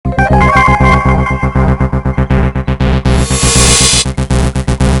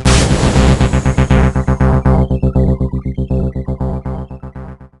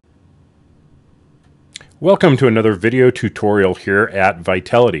Welcome to another video tutorial here at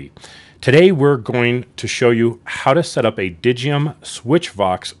Vitelity. Today we're going to show you how to set up a Digium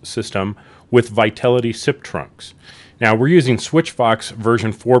Switchvox system with Vitelity SIP trunks. Now we're using Switchvox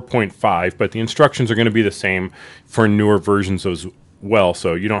version 4.5, but the instructions are going to be the same for newer versions as well,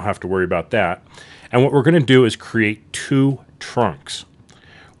 so you don't have to worry about that. And what we're going to do is create two trunks.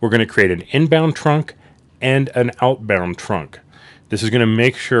 We're going to create an inbound trunk and an outbound trunk. This is going to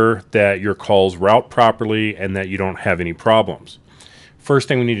make sure that your calls route properly and that you don't have any problems. First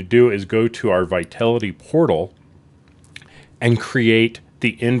thing we need to do is go to our Vitelity portal and create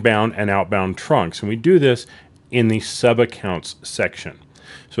the inbound and outbound trunks. And we do this in the sub-accounts section.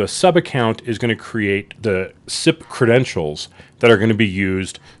 So a sub-account is going to create the SIP credentials that are going to be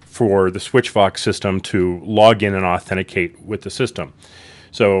used for the Switchvox system to log in and authenticate with the system.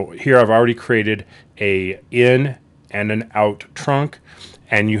 So here I've already created a in and an out trunk,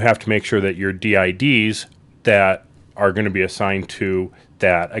 and you have to make sure that your DIDs that are going to be assigned to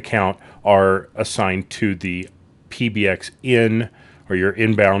that account are assigned to the PBX in or your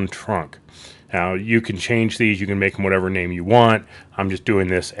inbound trunk. Now you can change these, you can make them whatever name you want. I'm just doing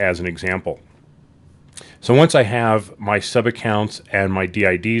this as an example. So once I have my sub accounts and my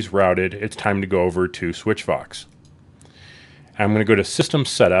DIDs routed, it's time to go over to Switchvox. I'm going to go to System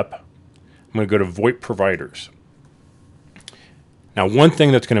Setup. I'm going to go to VoIP Providers. Now, one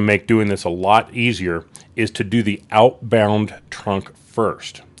thing that's going to make doing this a lot easier is to do the outbound trunk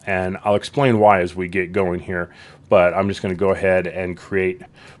first. And I'll explain why as we get going here, but I'm just going to go ahead and create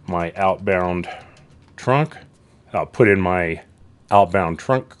my outbound trunk. I'll put in my outbound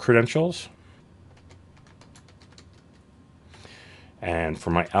trunk credentials. And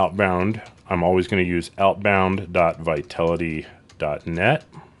for my outbound, I'm always going to use outbound.vitelity.net.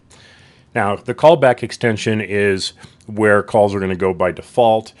 Now, the callback extension is where calls are going to go by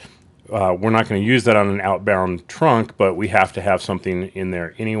default. We're not going to use that on an outbound trunk, but we have to have something in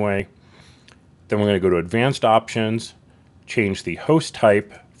there anyway. Then we're going to go to Advanced Options, change the host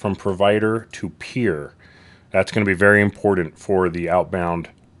type from provider to peer. That's going to be very important for the outbound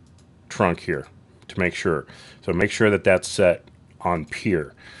trunk here to make sure. So make sure that that's set on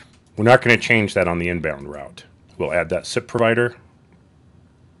peer. We're not going to change that on the inbound route. We'll add that SIP provider.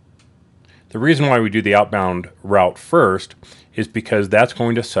 The reason why we do the outbound route first is because that's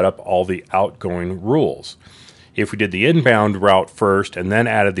going to set up all the outgoing rules. If we did the inbound route first and then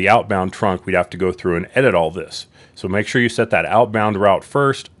added the outbound trunk, we'd have to go through and edit all this. So make sure you set that outbound route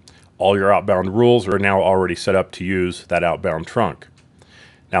first. All your outbound rules are now already set up to use that outbound trunk.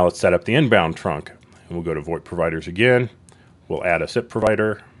 Now let's set up the inbound trunk. And we'll go to VoIP Providers again. We'll add a SIP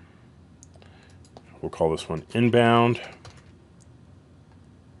provider. We'll call this one inbound.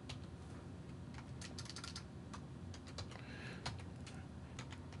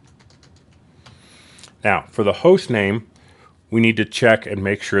 Now, for the host name, we need to check and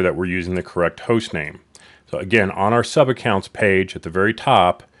make sure that we're using the correct host name. So again, on our sub-accounts page at the very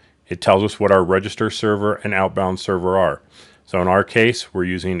top, it tells us what our register server and outbound server are. So in our case, we're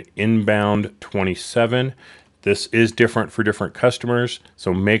using inbound 27. This is different for different customers,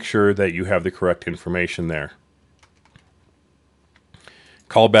 so make sure that you have the correct information there.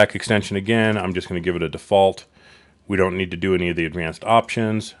 Callback extension again, I'm just going to give it a default. We don't need to do any of the advanced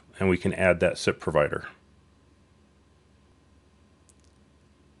options, and we can add that SIP provider.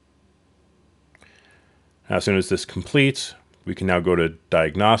 Now, as soon as this completes, we can now go to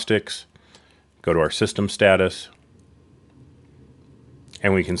Diagnostics, go to our system status,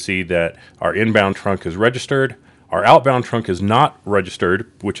 and we can see that our inbound trunk is registered. Our outbound trunk is not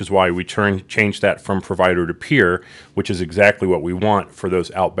registered, which is why we change that from provider to peer, which is exactly what we want for those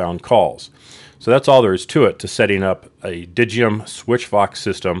outbound calls. So that's all there is to it, to setting up a Digium Switchvox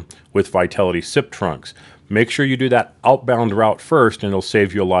system with Vitelity SIP trunks. Make sure you do that outbound route first, and it'll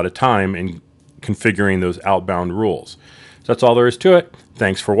save you a lot of time in configuring those outbound rules. So that's all there is to it.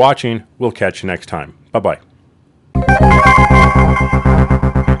 Thanks for watching. We'll catch you next time. Bye-bye.